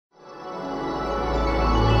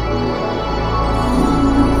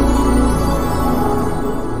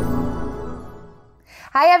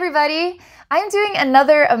everybody. I'm doing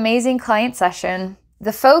another amazing client session.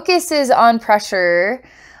 The focus is on pressure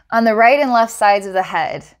on the right and left sides of the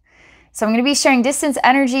head. So I'm going to be sharing distance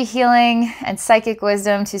energy healing and psychic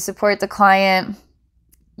wisdom to support the client.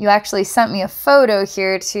 You actually sent me a photo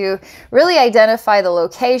here to really identify the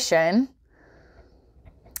location.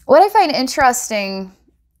 What I find interesting,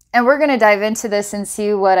 and we're going to dive into this and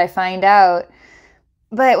see what I find out,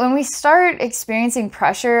 but when we start experiencing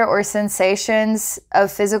pressure or sensations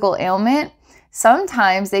of physical ailment,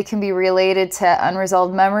 sometimes they can be related to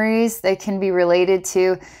unresolved memories. They can be related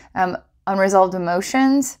to unresolved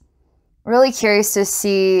emotions. Really curious to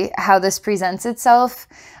see how this presents itself.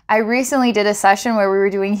 I recently did a session where we were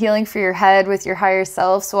doing healing for your head with your higher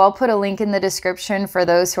self, so I'll put a link in the description for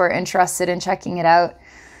those who are interested in checking it out.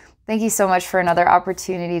 Thank you so much for another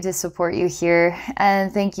opportunity to support you here,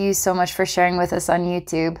 and thank you so much for sharing with us on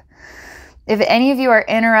YouTube. If any of you are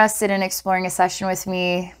interested in exploring a session with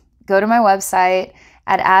me, go to my website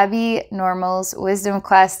at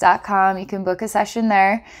abbeynormalswisdomquest.com. You can book a session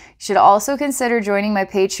there. You should also consider joining my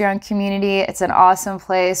Patreon community. It's an awesome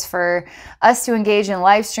place for us to engage in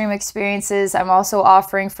live stream experiences. I'm also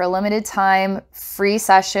offering for a limited time free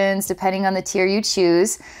sessions depending on the tier you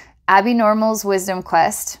choose. Abbey Normal's Wisdom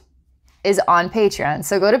Quest is on Patreon.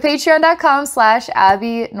 So go to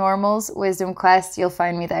patreon.com/abbeynormalswisdomquest. You'll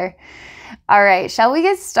find me there. All right, shall we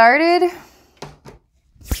get started?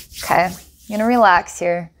 Okay, I'm gonna relax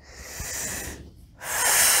here.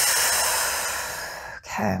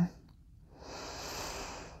 Okay.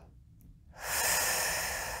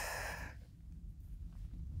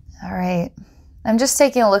 All right. I'm just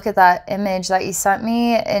taking a look at that image that you sent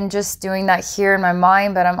me and just doing that here in my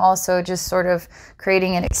mind, but I'm also just sort of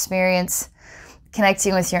creating an experience,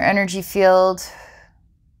 connecting with your energy field.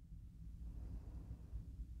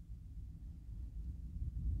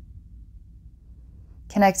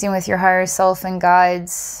 Connecting with your higher self and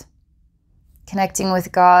guides, connecting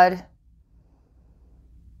with God.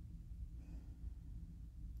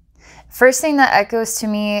 First thing that echoes to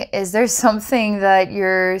me is there's something that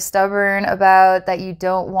you're stubborn about, that you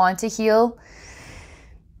don't want to heal.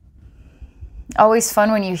 Always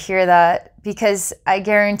fun when you hear that, because I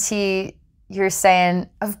guarantee you're saying,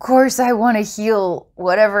 of course I want to heal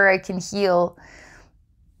whatever I can heal.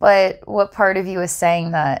 But what part of you is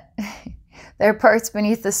saying that? There are parts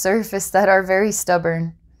beneath the surface that are very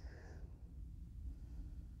stubborn.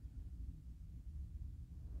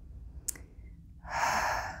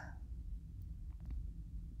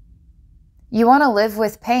 You want to live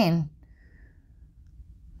with pain.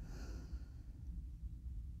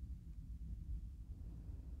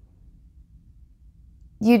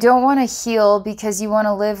 You don't want to heal because you want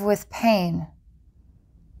to live with pain.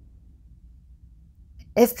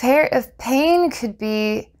 If pain could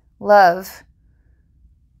be love,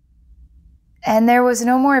 and there was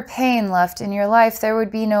no more pain left in your life, there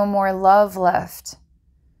would be no more love left.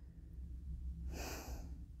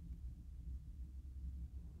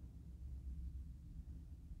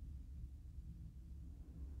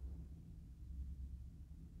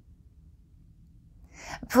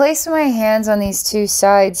 Place my hands on these two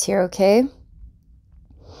sides here, okay?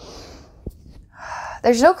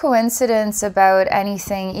 There's no coincidence about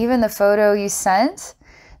anything, even the photo you sent,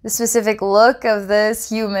 the specific look of this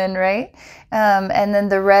human, right? And then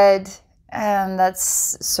the red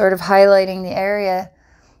that's sort of highlighting the area.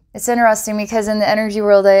 It's interesting because in the energy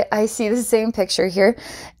world, I see the same picture here,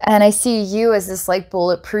 and I see you as this like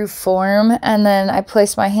bulletproof form, and then I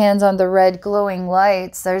place my hands on the red glowing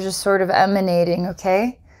lights. They're just sort of emanating,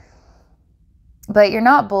 okay? But you're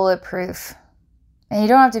not bulletproof, and you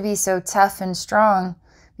don't have to be so tough and strong,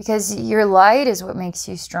 because your light is what makes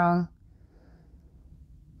you strong.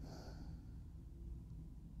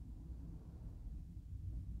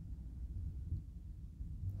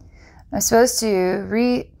 I'm supposed to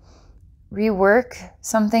rework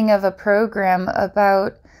something of a program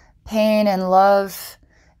about pain and love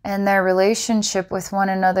and their relationship with one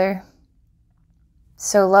another.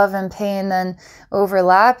 So love and pain then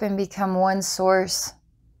overlap and become one source.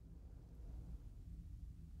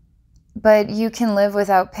 But you can live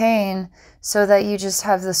without pain so that you just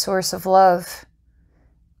have the source of love.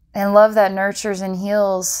 And love that nurtures and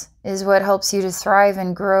heals is what helps you to thrive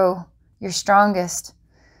and grow. You're strongest.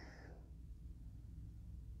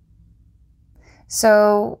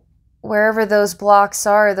 So wherever those blocks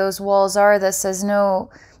are, those walls are that says, no,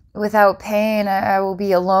 without pain, I will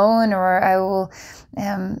be alone, or I will,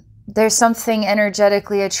 there's something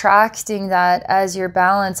energetically attracting that as your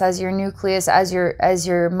balance, as your nucleus, as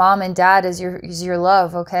your mom and dad, as your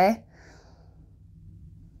love, okay?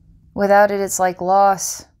 Without it, it's like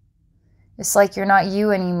loss. It's like you're not you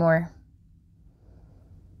anymore.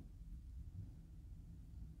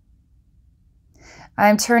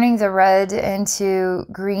 I'm turning the red into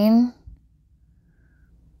green.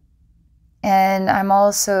 And I'm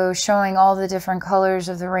also showing all the different colors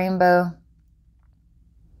of the rainbow.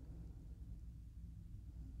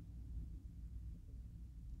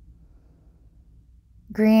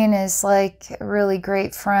 Green is like a really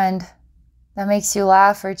great friend that makes you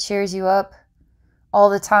laugh or cheers you up all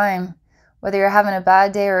the time. Whether you're having a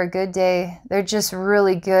bad day or a good day, they're just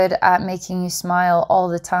really good at making you smile all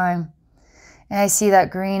the time. And I see that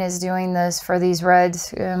green is doing this for these red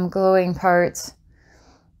glowing parts.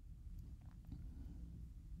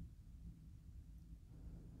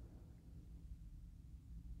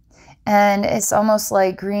 And it's almost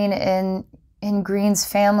like green in green's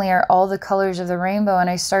family are all the colors of the rainbow. And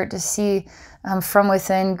I start to see from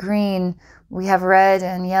within green, we have red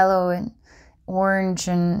and yellow and orange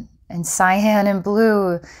and cyan and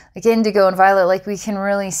blue, like indigo and violet. Like we can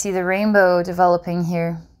really see the rainbow developing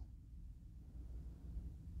here.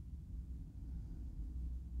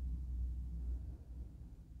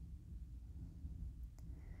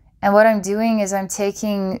 And what I'm doing is I'm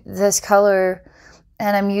taking this color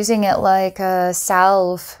and I'm using it like a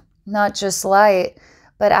salve, not just light,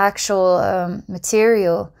 but actual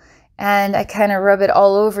material. And I kind of rub it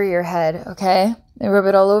all over your head, okay? I rub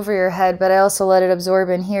it all over your head, but I also let it absorb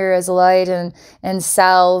in here as light and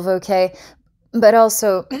salve, okay? But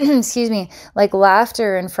also, excuse me, like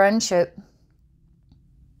laughter and friendship.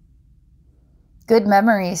 Good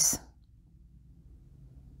memories.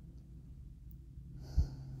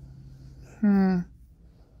 I'm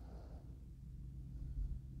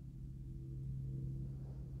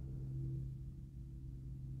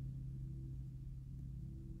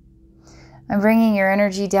bringing your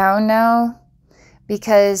energy down now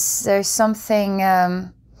because there's something,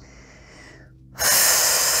 as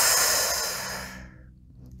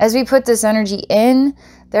we put this energy in,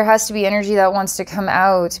 there has to be energy that wants to come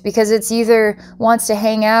out, because it's either wants to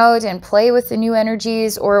hang out and play with the new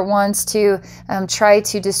energies, or it wants to try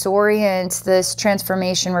to disorient this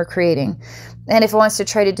transformation we're creating. And if it wants to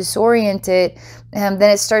try to disorient it, then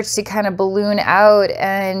it starts to kind of balloon out.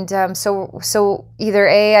 And so either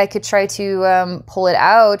I could try to pull it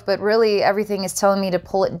out, but really everything is telling me to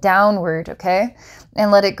pull it downward, okay?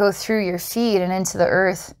 And let it go through your feet and into the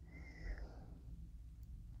earth.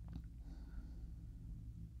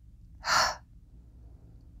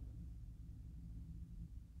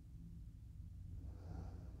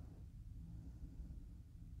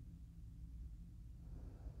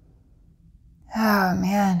 Oh,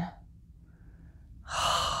 man.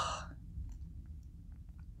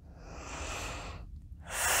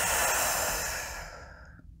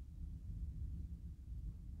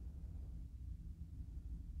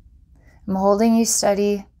 I'm holding you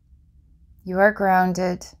steady. You are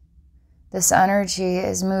grounded. This energy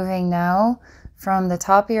is moving now from the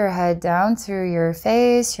top of your head down through your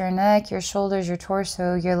face, your neck, your shoulders, your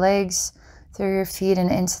torso, your legs, through your feet and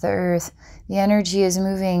into the earth. The energy is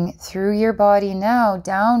moving through your body now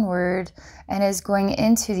downward and is going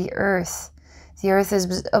into the earth. The earth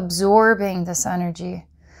is absorbing this energy.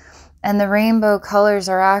 And the rainbow colors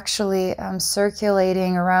are actually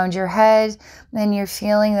circulating around your head, and you're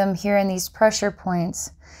feeling them here in these pressure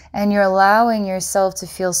points. And you're allowing yourself to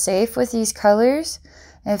feel safe with these colors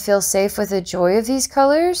and feel safe with the joy of these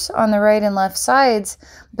colors on the right and left sides,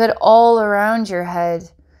 but all around your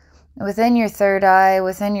head. Within your third eye,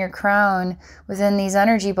 within your crown, within these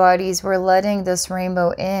energy bodies, we're letting this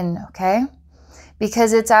rainbow in, okay?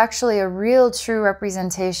 Because it's actually a real, true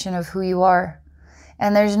representation of who you are.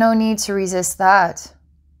 And there's no need to resist that.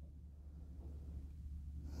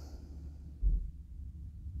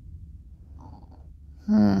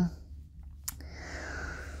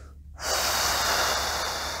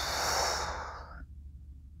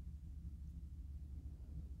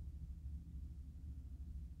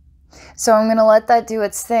 So I'm going to let that do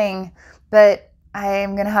its thing, but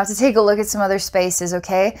I'm going to have to take a look at some other spaces,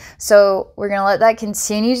 okay? So we're going to let that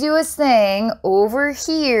continue to do its thing over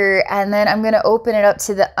here, and then I'm going to open it up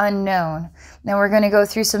to the unknown. Then we're going to go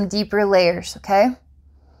through some deeper layers, okay?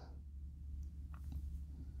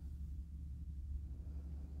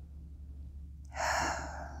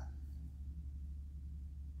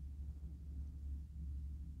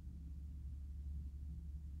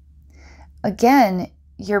 Again,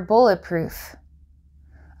 you're bulletproof.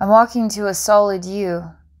 I'm walking to a solid you.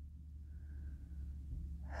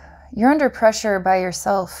 You're under pressure by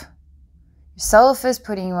yourself. Yourself is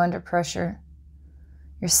putting you under pressure.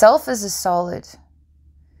 Yourself is a solid.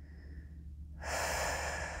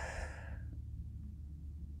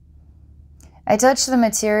 I touch the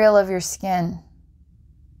material of your skin.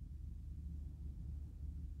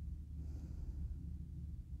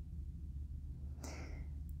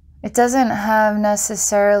 It doesn't have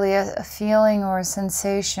necessarily a feeling or a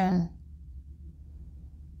sensation.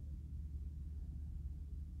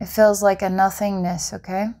 It feels like a nothingness,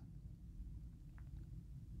 okay?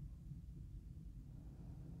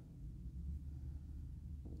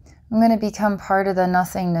 I'm going to become part of the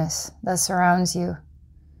nothingness that surrounds you.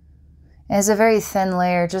 And it's a very thin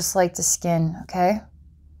layer, just like the skin, okay?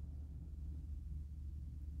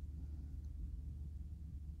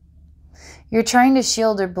 You're trying to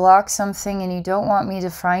shield or block something and you don't want me to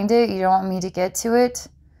find it. You don't want me to get to it.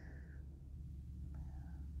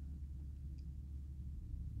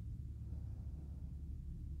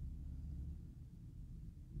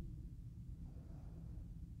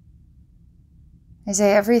 I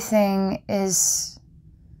say everything is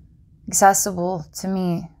accessible to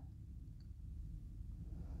me.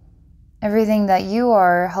 Everything that you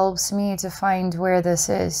are helps me to find where this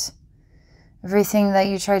is. Everything that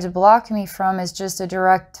you try to block me from is just a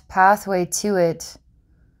direct pathway to it.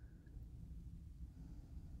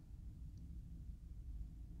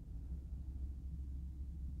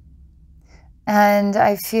 And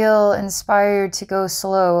I feel inspired to go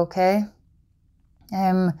slow, okay?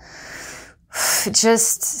 I'm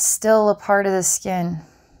just still a part of the skin.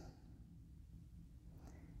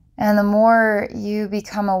 And the more you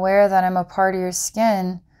become aware that I'm a part of your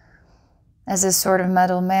skin, as a sort of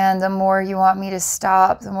metal man, the more you want me to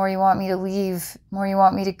stop, the more you want me to leave, the more you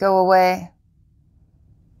want me to go away.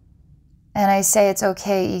 And I say, it's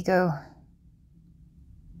okay, ego.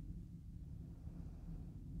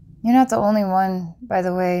 You're not the only one, by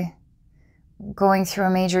the way, going through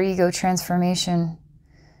a major ego transformation.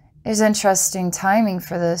 There's interesting timing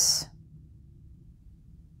for this.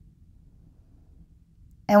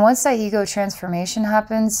 And once that ego transformation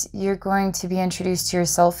happens, you're going to be introduced to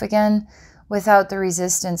yourself again without the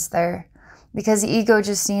resistance there. Because the ego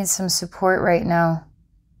just needs some support right now.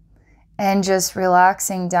 And just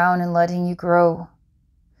relaxing down and letting you grow.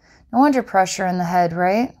 No wonder pressure in the head,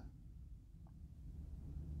 right?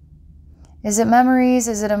 Is it memories?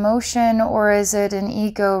 Is it emotion? Or is it an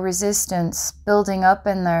ego resistance building up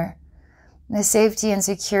in there? The safety and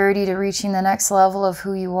security to reaching the next level of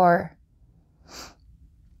who you are.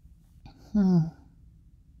 I'm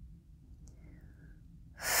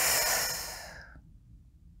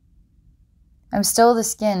still the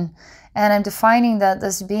skin, and I'm defining that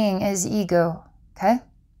this being is ego, okay?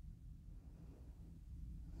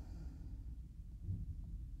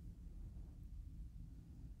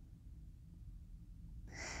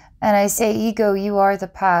 And I say, ego, you are the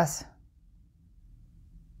path.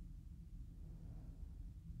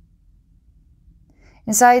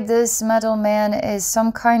 Inside this metal man is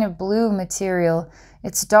some kind of blue material.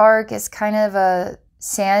 It's dark, it's kind of a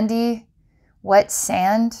sandy, wet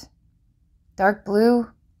sand, dark blue.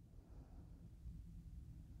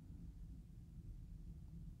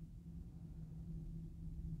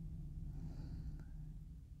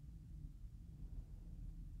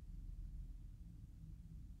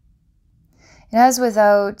 It has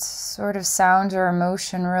without sort of sound or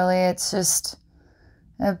emotion, really. It's just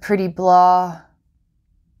a pretty blah.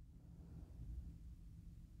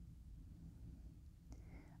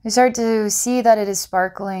 I start to see that it is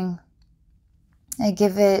sparkling. I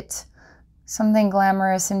give it something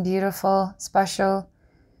glamorous and beautiful, special.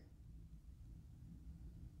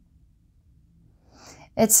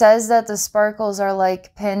 It says that the sparkles are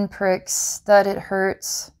like pin pricks, that it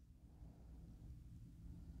hurts.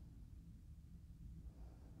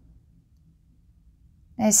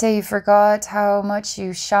 I say you forgot how much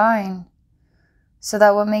you shine, so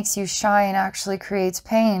that what makes you shine actually creates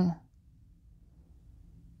pain.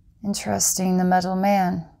 Interesting, the metal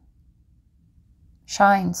man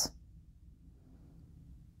shines.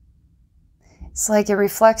 It's like it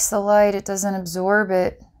reflects the light, it doesn't absorb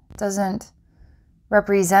it, it doesn't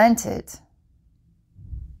represent it.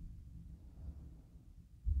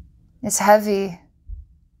 It's heavy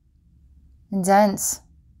and dense.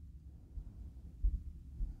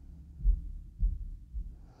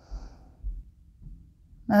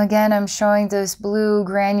 Again, I'm showing those blue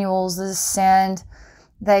granules, this sand,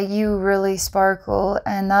 that you really sparkle,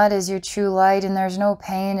 and that is your true light, and there's no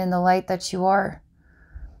pain in the light that you are.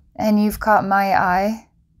 And you've caught my eye.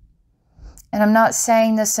 And I'm not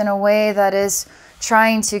saying this in a way that is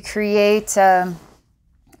trying to create,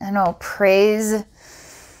 praise.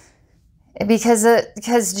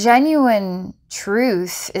 Because genuine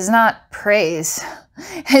truth is not praise.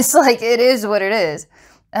 It's like, it is what it is.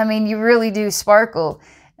 I mean, you really do sparkle.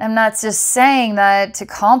 I'm not just saying that to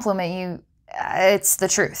compliment you. it's the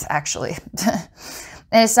truth, actually.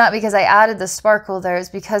 And it's not because I added the sparkle there, it's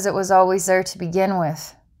because it was always there to begin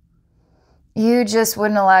with. You just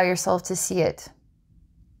wouldn't allow yourself to see it.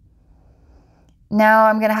 Now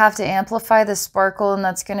I'm going to have to amplify the sparkle, and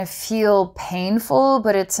that's going to feel painful,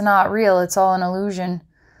 but it's not real. It's all an illusion.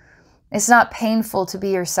 It's not painful to be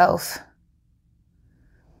yourself.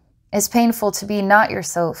 It's painful to be not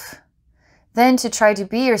yourself. Then to try to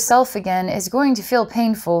be yourself again is going to feel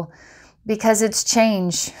painful because it's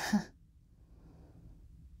change.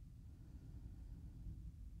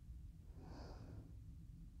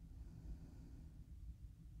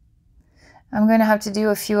 I'm going to have to do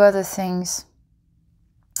a few other things.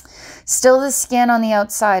 Still the scan on the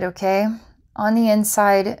outside, okay? On the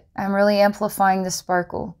inside, I'm really amplifying the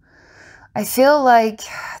sparkle. I feel like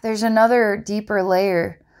there's another deeper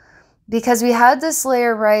layer, because we had this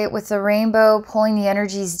layer, right, with the rainbow pulling the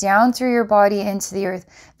energies down through your body into the earth.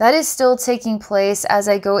 That is still taking place as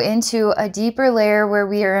I go into a deeper layer where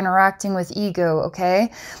we are interacting with ego,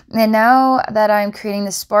 okay? And now that I'm creating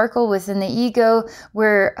the sparkle within the ego,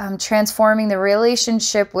 we're transforming the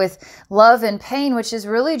relationship with love and pain, which is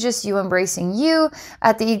really just you embracing you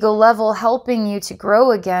at the ego level, helping you to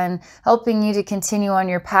grow again, helping you to continue on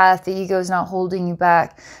your path. The ego is not holding you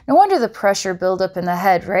back. No wonder the pressure build up in the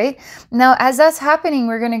head, right? Now, as that's happening,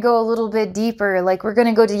 we're going to go a little bit deeper, like we're going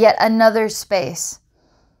to go to yet another space.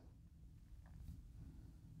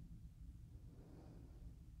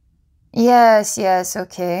 Yes, yes,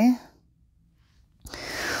 okay.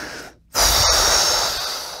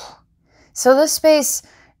 So this space,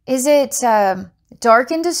 is it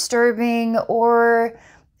dark and disturbing, or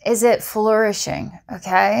is it flourishing,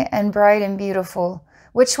 okay, and bright and beautiful?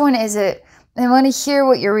 Which one is it? I want to hear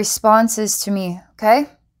what your response is to me, okay?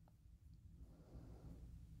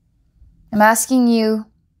 I'm asking you,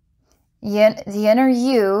 the inner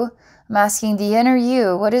you, I'm asking the inner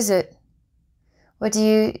you, what is it? What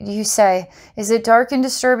do you say? Is it dark and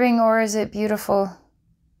disturbing, or is it beautiful,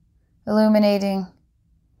 illuminating?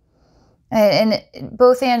 And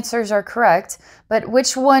both answers are correct, but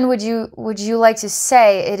which one would you like to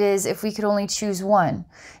say it is if we could only choose one?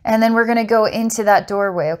 And then we're going to go into that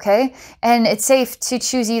doorway, okay? And it's safe to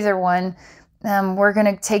choose either one. We're going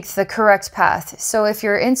to take the correct path. So if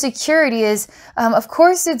your insecurity is, of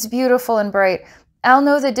course it's beautiful and bright, I'll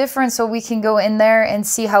know the difference so we can go in there and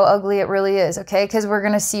see how ugly it really is, okay? Because we're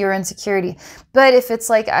going to see your insecurity. But if it's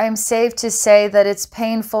like, I'm safe to say that it's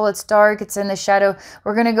painful, it's dark, it's in the shadow,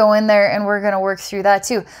 we're going to go in there and we're going to work through that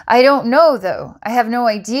too. I don't know though. I have no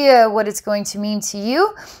idea what it's going to mean to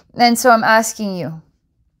you. And so I'm asking you.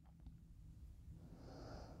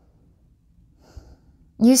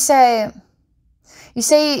 You say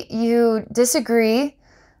you disagree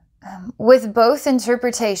with both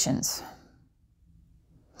interpretations.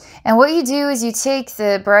 And what you do is you take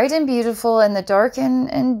the bright and beautiful and the dark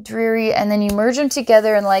and dreary, and then you merge them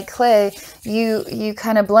together, and like clay, you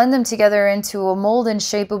kind of blend them together into a mold and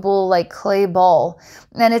shapeable like clay ball.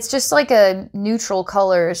 And it's just like a neutral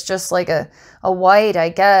color. It's just like a white, I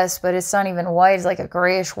guess, but it's not even white. It's like a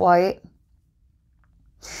grayish white.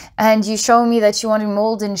 And you show me that you want to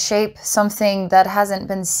mold and shape something that hasn't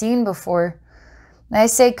been seen before. And I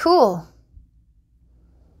say, cool.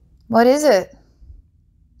 What is it?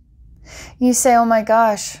 You say, oh my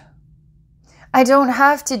gosh, I don't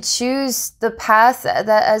have to choose the path that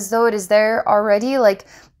as though it is there already, like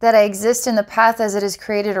that I exist in the path as it is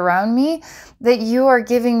created around me, that you are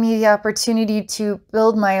giving me the opportunity to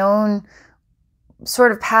build my own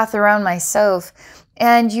sort of path around myself.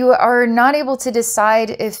 And you are not able to decide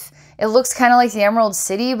if it looks kind of like the Emerald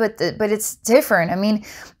City, but it's different. I mean,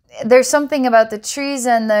 there's something about the trees,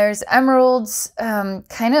 and there's emeralds,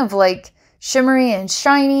 kind of like shimmery and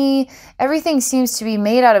shiny. Everything seems to be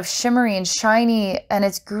made out of shimmery and shiny, and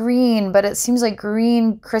it's green, but it seems like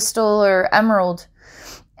green crystal or emerald.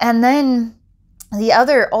 And then the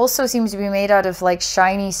other also seems to be made out of like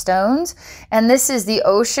shiny stones. And this is the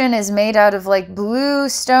ocean is made out of like blue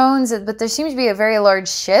stones, but there seems to be a very large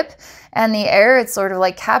ship, and the air, it's sort of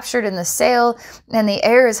like captured in the sail, and the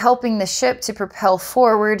air is helping the ship to propel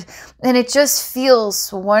forward, and it just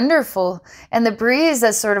feels wonderful. And the breeze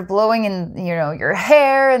that's sort of blowing in, you know, your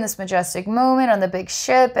hair in this majestic moment on the big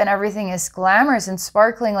ship, and everything is glamorous and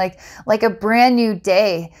sparkling like a brand new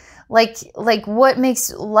day. Like what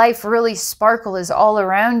makes life really sparkle is all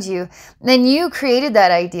around you. And you created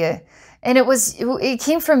that idea, and it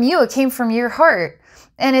came from you. It came from your heart.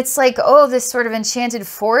 And it's like, oh, this sort of enchanted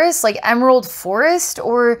forest, like emerald forest,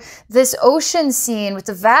 or this ocean scene with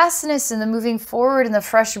the vastness and the moving forward and the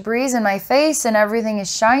fresh breeze in my face, and everything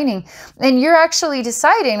is shining. And you're actually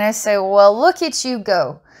deciding. I say, well, look at you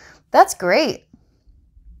go. That's great.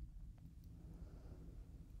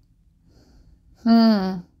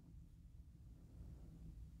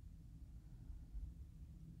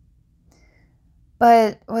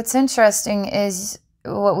 But what's interesting is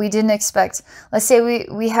what we didn't expect. Let's say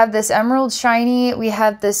we have this emerald shiny, we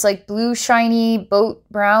have this like blue shiny,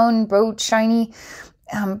 brown boat shiny,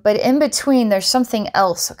 but in between there's something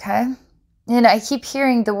else, okay? And I keep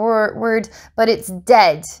hearing the word, but it's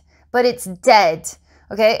dead, but it's dead,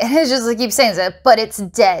 okay? And it's just, I keep saying that, but it's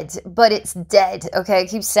dead, but it's dead, okay? I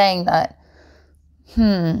keep saying that.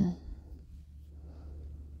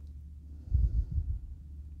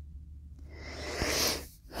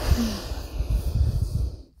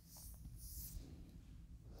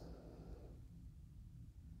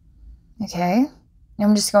 Okay,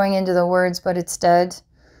 I'm just going into the words, but it's dead.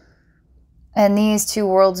 And these two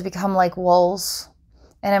worlds become like walls.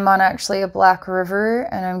 And I'm on actually a black river,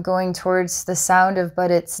 and I'm going towards the sound of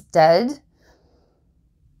but it's dead.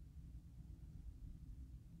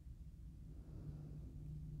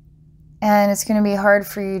 And it's going to be hard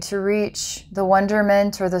for you to reach the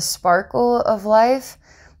wonderment or the sparkle of life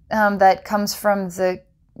that comes from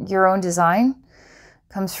your own design,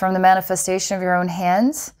 comes from the manifestation of your own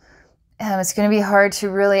hands. It's going to be hard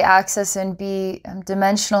to really access and be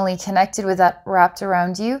dimensionally connected with that wrapped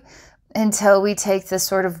around you until we take this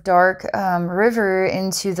sort of dark river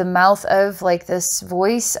into the mouth of like this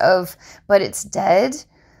voice of, but it's dead.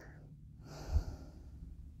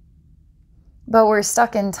 But we're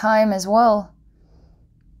stuck in time as well.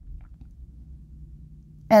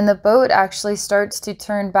 And the boat actually starts to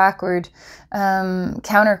turn backward,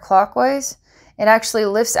 counterclockwise. It actually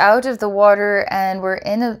lifts out of the water, and we're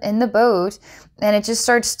in the boat, and it just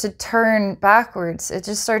starts to turn backwards. It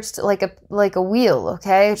just starts to like a wheel,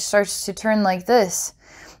 okay? It starts to turn like this.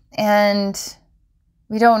 And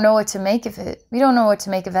we don't know what to make of it. We don't know what to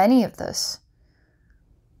make of any of this.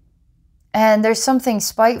 And there's something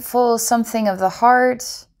spiteful, something of the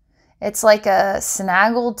heart. It's like a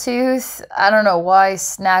snaggletooth. I don't know why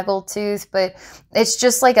snaggletooth, but it's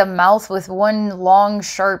just like a mouth with one long,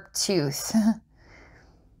 sharp tooth.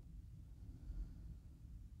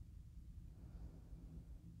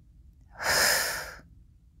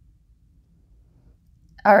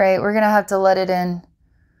 All right, we're going to have to let it in.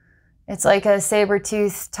 It's like a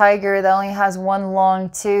saber-toothed tiger that only has one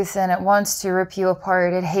long tooth, and it wants to rip you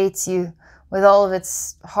apart. It hates you with all of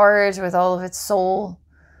its heart, with all of its soul.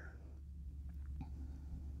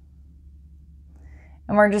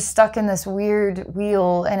 And we're just stuck in this weird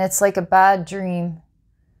wheel, and it's like a bad dream.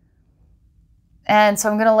 And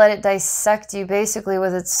so I'm going to let it dissect you basically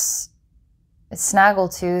with its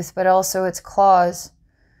snaggletooth, but also its claws.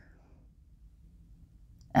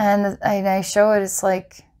 And I show it, it's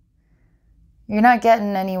like, you're not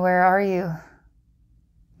getting anywhere, are you?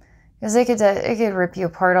 Because it could rip you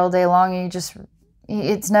apart all day long, and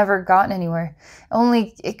it's never gotten anywhere.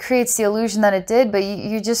 Only it creates the illusion that it did, but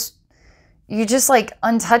you're just like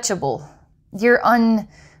untouchable. You're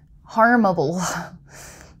unharmable.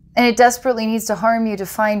 And it desperately needs to harm you to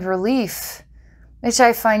find relief, which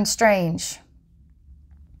I find strange.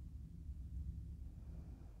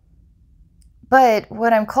 But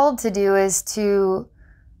what I'm called to do is to,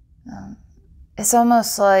 it's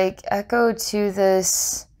almost like echo to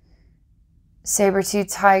this saber-toothed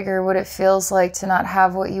tiger, what it feels like to not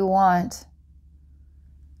have what you want.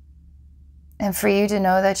 And for you to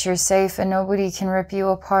know that you're safe and nobody can rip you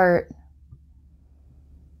apart.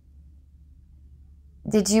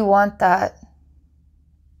 Did you want that?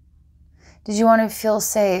 Did you want to feel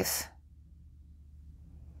safe?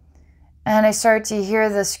 And I start to hear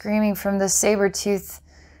the screaming from the saber-tooth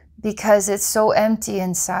because it's so empty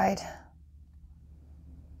inside.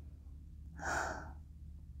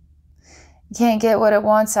 You can't get what it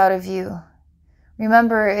wants out of you.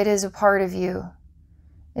 Remember, it is a part of you.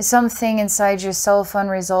 It's something inside yourself,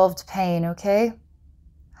 unresolved pain, okay?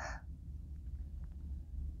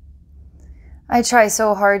 I try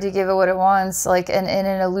so hard to give it what it wants, like in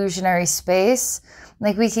an illusionary space.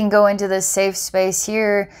 Like we can go into this safe space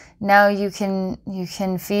here. Now you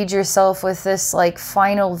can feed yourself with this like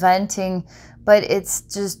final venting, but it's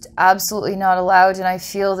just absolutely not allowed. And I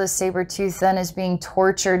feel the saber-tooth then is being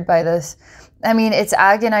tortured by this. I mean, it's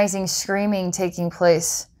agonizing screaming taking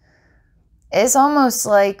place. It's almost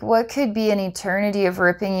like what could be an eternity of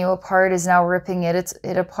ripping you apart is now ripping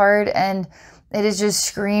it apart, and it is just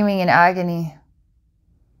screaming in agony.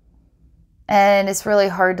 And it's really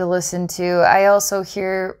hard to listen to. I also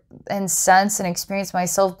hear and sense and experience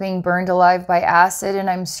myself being burned alive by acid, and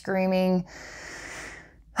I'm screaming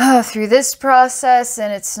through this process,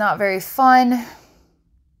 and it's not very fun.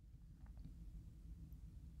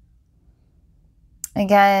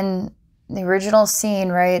 Again, the original scene,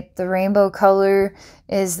 right? The rainbow color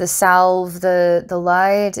is the salve, the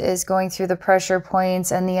light is going through the pressure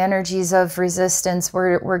points, and the energies of resistance,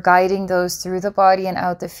 we're guiding those through the body and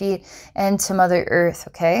out the feet and to Mother Earth,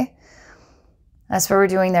 okay? That's what we're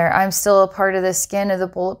doing there. I'm still a part of the skin of the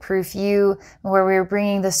bulletproof you, where we're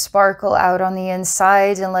bringing the sparkle out on the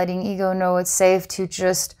inside and letting ego know it's safe to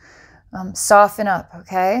just soften up,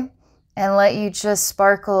 okay? And let you just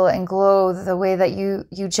sparkle and glow the way that you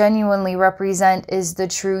genuinely represent is the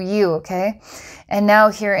true you, okay? And now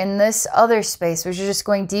here in this other space, which is just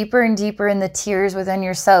going deeper and deeper in the tears within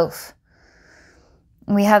yourself,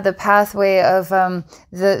 we have the pathway of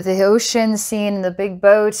the ocean scene, the big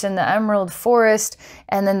boat and the emerald forest,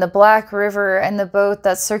 and then the black river and the boat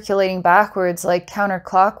that's circulating backwards, like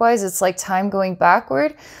counterclockwise. It's like time going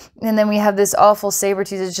backward. And then we have this awful saber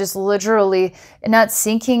tooth. It's just literally not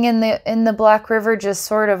sinking in the black river, just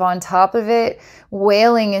sort of on top of it,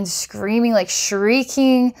 wailing and screaming, like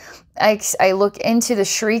shrieking. I look into the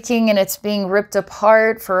shrieking and it's being ripped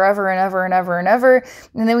apart forever and ever and ever and ever.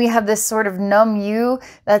 And then we have this sort of numb you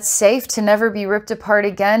that's safe to never be ripped apart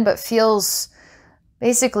again, but feels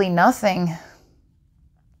basically nothing.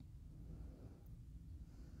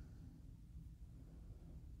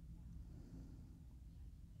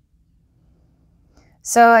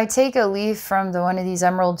 So I take a leaf from one of these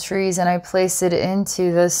emerald trees and I place it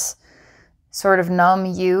into this sort of numb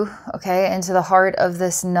you, okay, into the heart of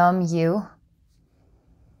this numb you.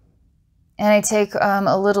 And I take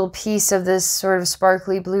a little piece of this sort of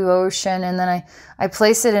sparkly blue ocean, and then I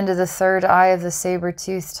place it into the third eye of the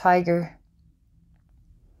saber-toothed tiger.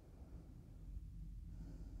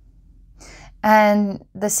 And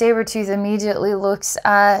the saber-tooth immediately looks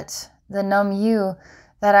at the numb you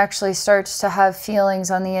that actually starts to have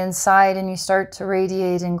feelings on the inside, and you start to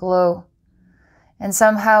radiate and glow. And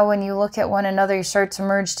somehow when you look at one another, you start to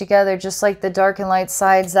merge together, just like the dark and light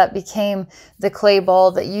sides that became the clay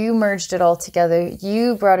ball, that you merged it all together.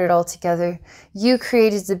 You brought it all together. You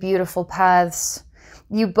created the beautiful paths.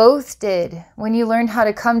 You both did. When you learned how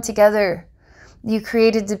to come together, you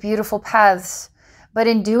created the beautiful paths. But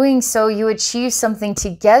in doing so, you achieved something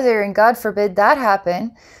together, and God forbid that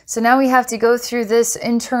happen. So now we have to go through this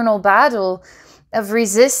internal battle of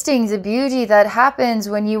resisting the beauty that happens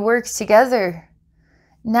when you work together.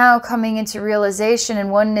 Now coming into realization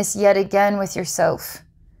and oneness yet again with yourself.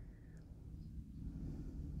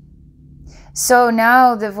 So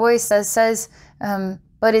now the voice that says,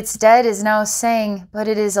 but it's dead, is now saying, but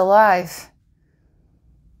it is alive.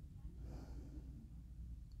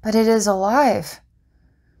 But it is alive.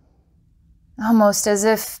 Almost as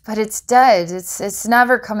if, but it's dead. It's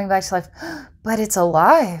never coming back to life. But it's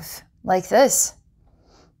alive. Like this.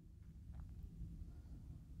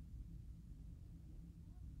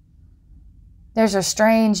 There's a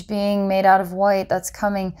strange being made out of white that's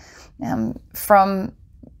coming from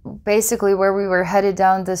basically where we were headed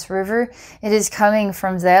down this river. It is coming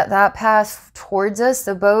from that path towards us.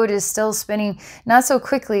 The boat is still spinning, not so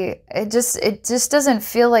quickly. It just doesn't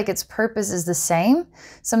feel like its purpose is the same.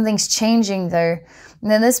 Something's changing there. And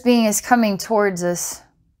then this being is coming towards us.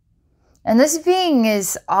 And this being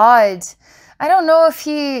is odd. I don't know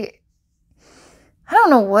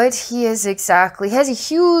what he is exactly. He has a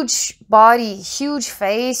huge body, huge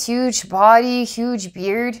face, huge body, huge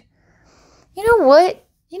beard. You know what?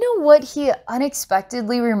 You know what he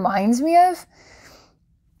unexpectedly reminds me of?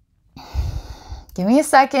 Give me a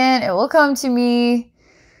second. It will come to me.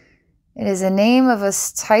 It is a name of a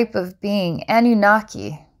type of being,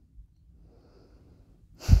 Anunnaki.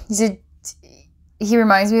 He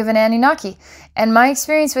reminds me of an Anunnaki. And my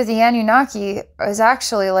experience with the Anunnaki is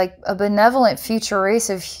actually like a benevolent future race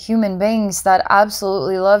of human beings that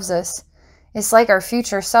absolutely loves us. It's like our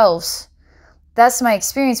future selves. That's my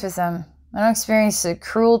experience with them. I don't experience the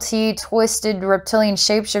cruelty, twisted, reptilian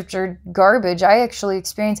shapeshifter garbage. I actually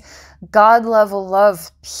experience God-level love,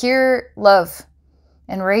 pure love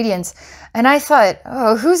and radiance. And I thought,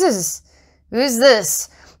 oh, who's this? Who's this?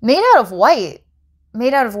 Made out of white.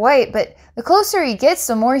 Made out of white. But the closer he gets,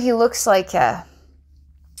 the more he looks like, in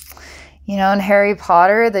Harry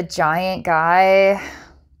Potter, the giant guy.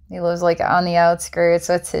 He lives like on the outskirts.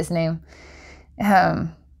 What's his name?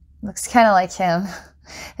 Looks kind of like him.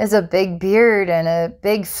 Has a big beard and a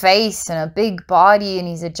big face and a big body, and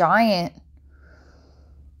he's a giant.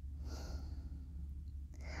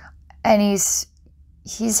 And he's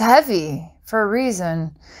heavy for a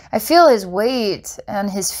reason. I feel his weight on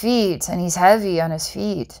his feet, and he's heavy on his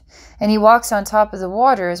feet. And he walks on top of the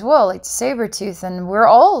water as well, like the saber-tooth, and we're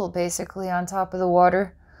all basically on top of the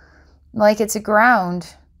water, like it's a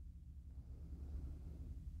ground.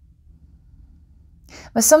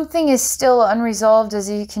 But something is still unresolved as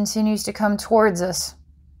he continues to come towards us.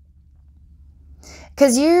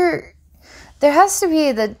 Because there has to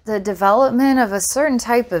be the development of a certain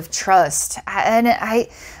type of trust. And I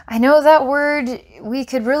know that word, we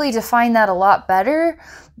could really define that a lot better,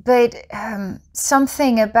 but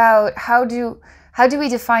something about how do we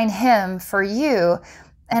define him for you,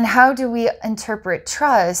 and how do we interpret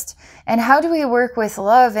trust, and how do we work with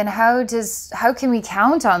love, and how can we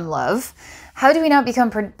count on love? How do we not become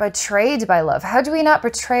betrayed by love? How do we not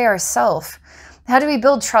betray ourselves? How do we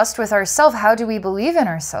build trust with ourselves? How do we believe in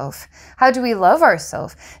ourselves? How do we love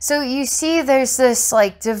ourselves? So you see, there's this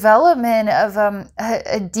like development of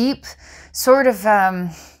a deep sort of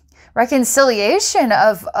reconciliation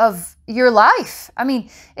of your life. I mean,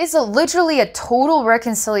 it's literally a total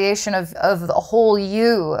reconciliation of the whole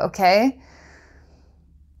you, okay?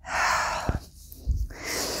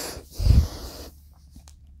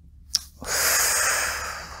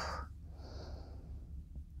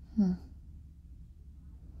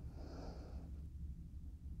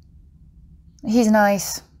 He's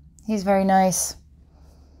nice. He's very nice.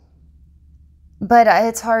 But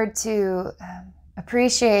it's hard to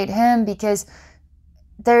appreciate him because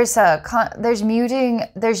there's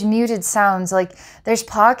muted sounds. Like there's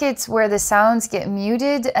pockets where the sounds get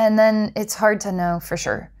muted, and then it's hard to know for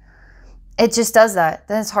sure. It just does that.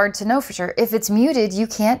 Then it's hard to know for sure. If it's muted, you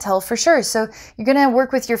can't tell for sure. So you're going to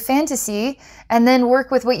work with your fantasy and then work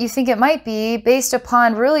with what you think it might be based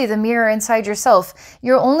upon really the mirror inside yourself.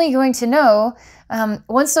 You're only going to know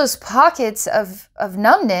once those pockets of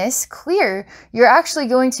numbness clear, you're actually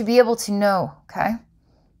going to be able to know, okay?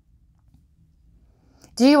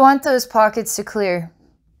 Do you want those pockets to clear?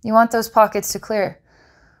 You want those pockets to clear?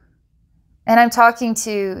 And I'm talking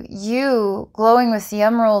to you glowing with the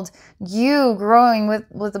emerald, you growing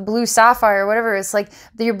with the blue sapphire, whatever. It's like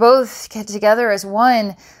you're both together as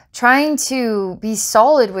one, trying to be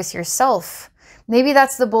solid with yourself. Maybe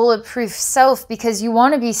that's the bulletproof self, because you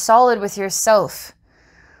want to be solid with yourself.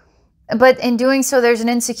 But in doing so, there's an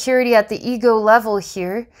insecurity at the ego level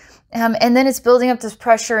here. And then it's building up this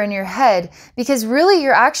pressure in your head, because really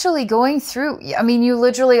you're actually going through, I mean, you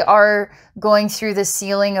literally are going through the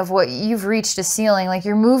ceiling of what you've reached, a ceiling, like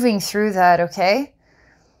you're moving through that, okay?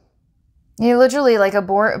 You're literally like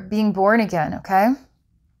being born again, okay?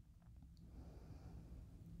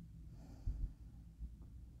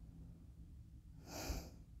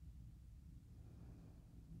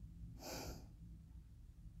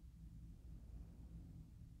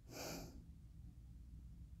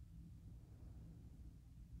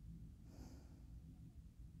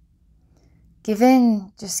 Give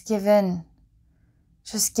in, just give in,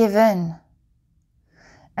 just give in.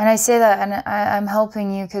 And I say that, and I'm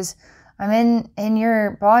helping you because I'm in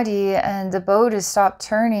your body, and the boat has stopped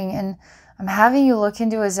turning, and I'm having you look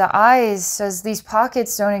into his eyes, says these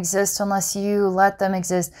pockets don't exist unless you let them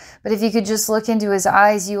exist. But if you could just look into his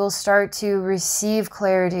eyes, you will start to receive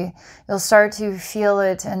clarity. You'll start to feel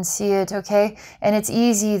it and see it, okay? And it's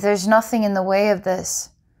easy. There's nothing in the way of this.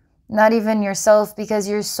 Not even yourself, because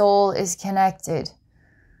your soul is connected.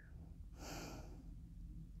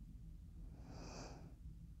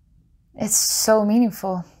 It's so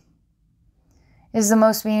meaningful. It's the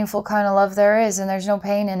most meaningful kind of love there is, and there's no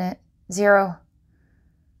pain in it. Zero.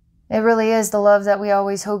 It really is the love that we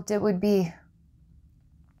always hoped it would be.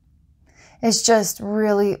 It's just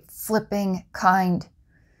really flipping kind.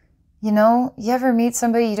 You know, you ever meet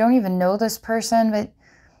somebody, you don't even know this person, but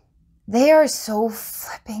they are so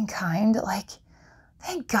flipping kind. Like,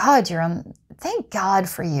 thank God thank God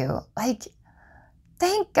for you. Like,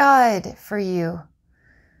 thank God for you.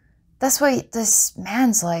 That's what this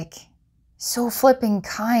man's like. So flipping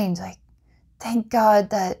kind. Like, thank God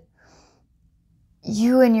that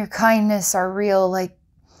you and your kindness are real. Like,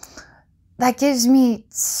 that gives me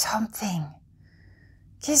something.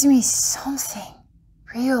 Gives me something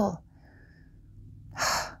real.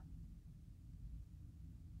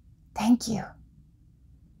 Thank you.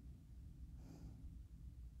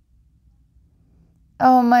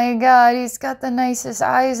 Oh my God, he's got the nicest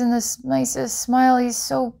eyes and the nicest smile. He's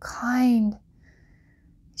so kind.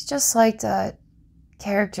 He's just like that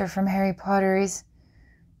character from Harry Potter.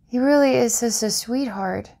 He really is just a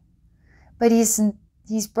sweetheart. But he's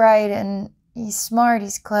bright and he's smart,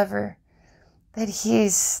 he's clever. But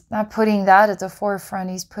he's not putting that at the forefront.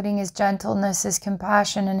 He's putting his gentleness, his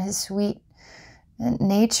compassion, and his sweet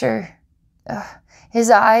nature.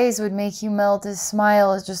 His eyes would make you melt. His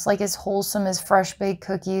smile is just like as wholesome as fresh baked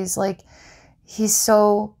cookies. Like, he's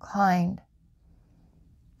so kind.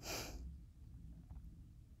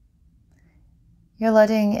 You're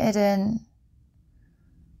letting it in.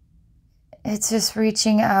 It's just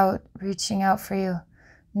reaching out for you.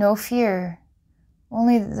 No fear.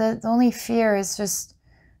 The only fear is just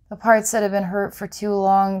the parts that have been hurt for too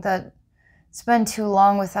long, that it's been too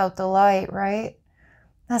long without the light, right?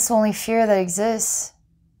 That's the only fear that exists,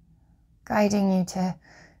 guiding you to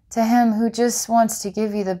him who just wants to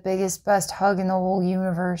give you the biggest, best hug in the whole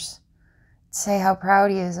universe. Say how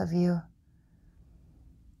proud he is of you.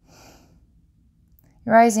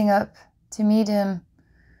 You're rising up to meet him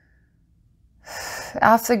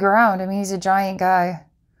off the ground. I mean, he's a giant guy.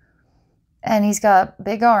 And he's got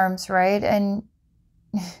big arms, right? And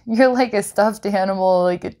you're like a stuffed animal,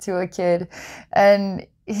 like to a kid. And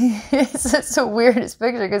it's just the weirdest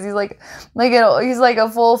picture because he's he's like a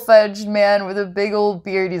full-fledged man with a big old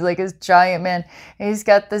beard. He's like this giant man. And he's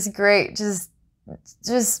got this great, just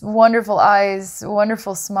wonderful eyes,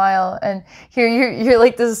 wonderful smile. And here you're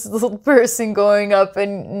like this little person going up,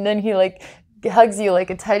 and then he like hugs you like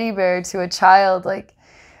a teddy bear to a child, like,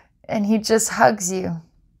 and he just hugs you.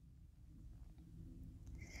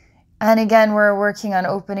 And again, we're working on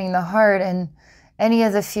opening the heart, and any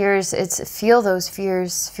of the fears, feel those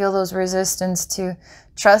fears, feel those resistance to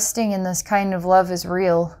trusting in this kind of love is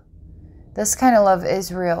real. This kind of love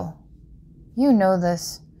is real. You know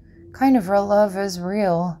this. Kind of real love is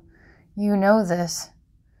real. You know this.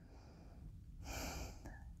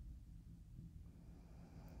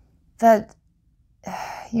 That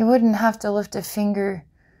you wouldn't have to lift a finger,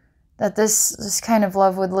 that this kind of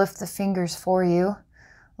love would lift the fingers for you,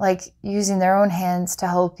 like using their own hands to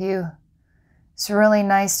help you. It's really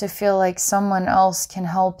nice to feel like someone else can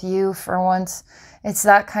help you for once. It's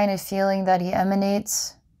that kind of feeling that he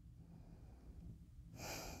emanates.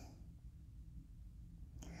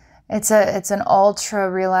 It's an ultra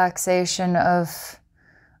relaxation of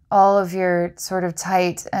all of your sort of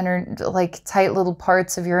tight little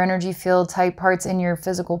parts of your energy field, tight parts in your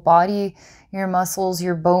physical body, your muscles,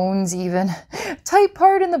 your bones even. Tight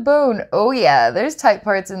part in the bone. Oh yeah, there's tight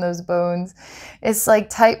parts in those bones. It's like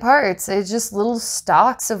tight parts. It's just little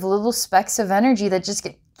stalks of little specks of energy that just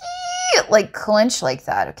get like clenched like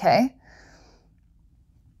that, okay?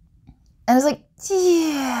 And it's like,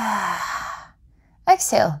 yeah.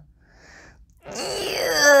 Exhale.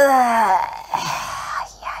 Yeah,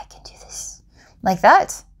 I can do this. Like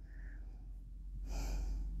that.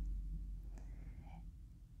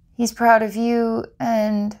 He's proud of you,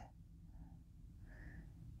 and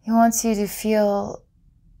he wants you to feel,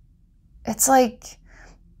 it's like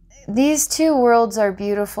these two worlds are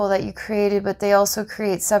beautiful that you created, but they also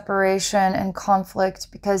create separation and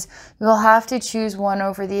conflict, because you will have to choose one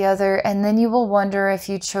over the other, and then you will wonder if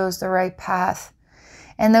you chose the right path.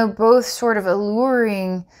 And they're both sort of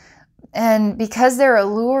alluring, and because they're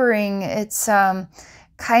alluring, it's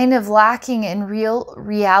kind of lacking in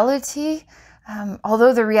reality.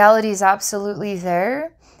 Although the reality is absolutely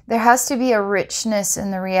there, there has to be a richness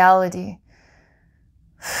in the reality.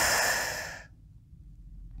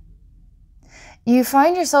 You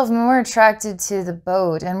find yourself more attracted to the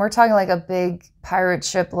boat, and we're talking like a big pirate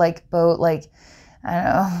ship like boat, like, I don't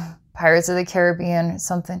know, Pirates of the Caribbean or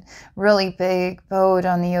something, really big boat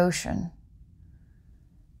on the ocean.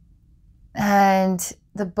 And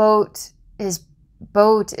the boat is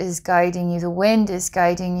guiding you, the wind is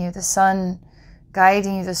guiding you, the sun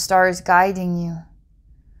guiding you, the stars guiding you.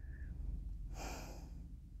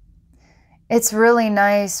 It's really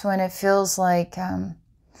nice when it feels like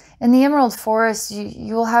in the Emerald Forest,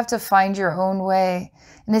 you will have to find your own way.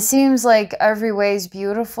 And it seems like every way is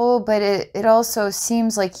beautiful, but it also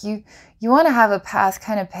seems like you want to have a path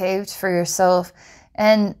kind of paved for yourself.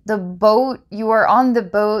 And the boat, you are on the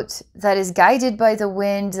boat that is guided by the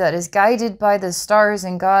wind, that is guided by the stars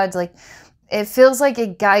and gods. Like, it feels like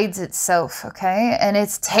it guides itself, okay? And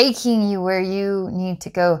it's taking you where you need to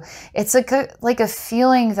go. It's like a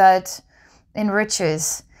feeling that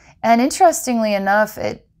enriches. And interestingly enough,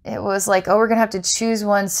 it was like, oh, we're going to have to choose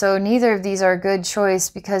one. So neither of these are a good choice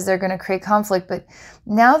because they're going to create conflict. But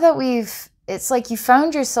now that it's like you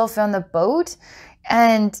found yourself on the boat,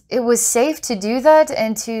 and it was safe to do that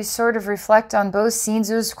and to sort of reflect on both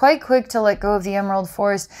scenes. It was quite quick to let go of the Emerald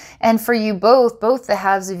Forest. And for you both the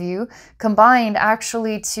halves of you combined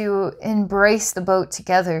actually to embrace the boat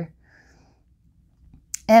together.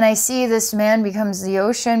 And I see this man becomes the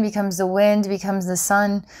ocean, becomes the wind, becomes the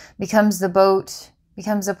sun, becomes the boat,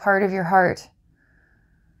 becomes a part of your heart.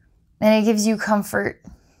 And it gives you comfort.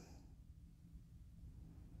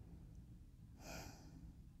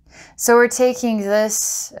 So we're taking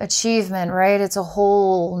this achievement, right? It's a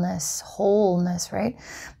wholeness, right?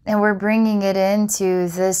 And we're bringing it into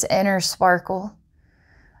this inner sparkle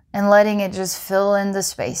and letting it just fill in the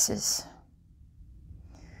spaces.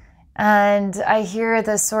 And I hear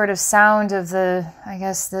the sort of sound of I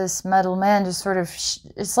guess this metal man just sort of,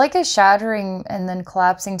 it's like a shattering and then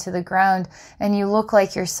collapsing to the ground. And you look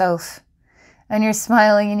like yourself. And you're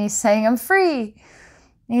smiling and he's saying, I'm free.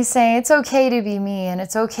 And he's saying, it's okay to be me, and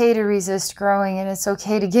it's okay to resist growing, and it's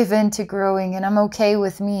okay to give in to growing, and I'm okay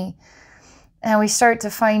with me. And we start to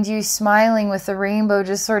find you smiling with the rainbow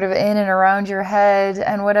just sort of in and around your head,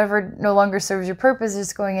 and whatever no longer serves your purpose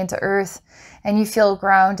is going into earth, and you feel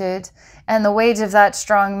grounded. And the weight of that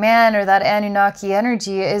strong man or that Anunnaki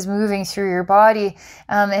energy is moving through your body,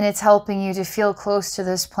 and it's helping you to feel close to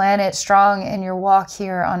this planet, strong in your walk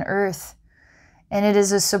here on earth. And it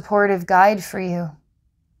is a supportive guide for you.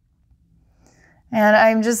 And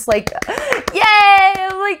I'm just like, yay!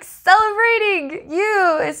 I'm like celebrating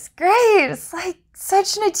you. It's great. It's like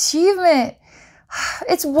such an achievement.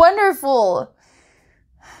 It's wonderful.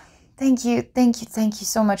 Thank you. Thank you. Thank you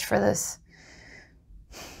so much for this.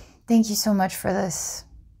 Thank you so much for this.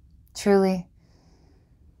 Truly.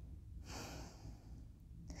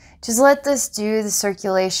 Just let this do the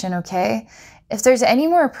circulation, okay? If there's any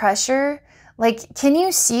more pressure, like, can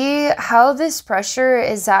you see how this pressure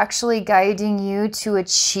is actually guiding you to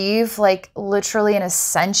achieve, like, literally an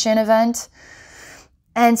ascension event?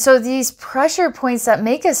 And so these pressure points that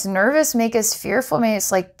make us nervous, make us fearful, make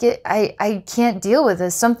us like, I can't deal with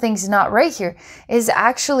this, something's not right here, is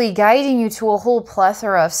actually guiding you to a whole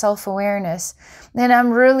plethora of self-awareness. And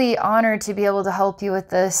I'm really honored to be able to help you with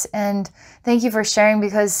this. And thank you for sharing,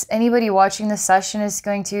 because anybody watching this session is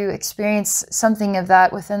going to experience something of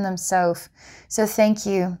that within themselves. So thank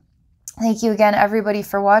you. Thank you again, everybody,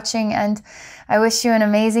 for watching. And I wish you an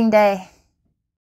amazing day.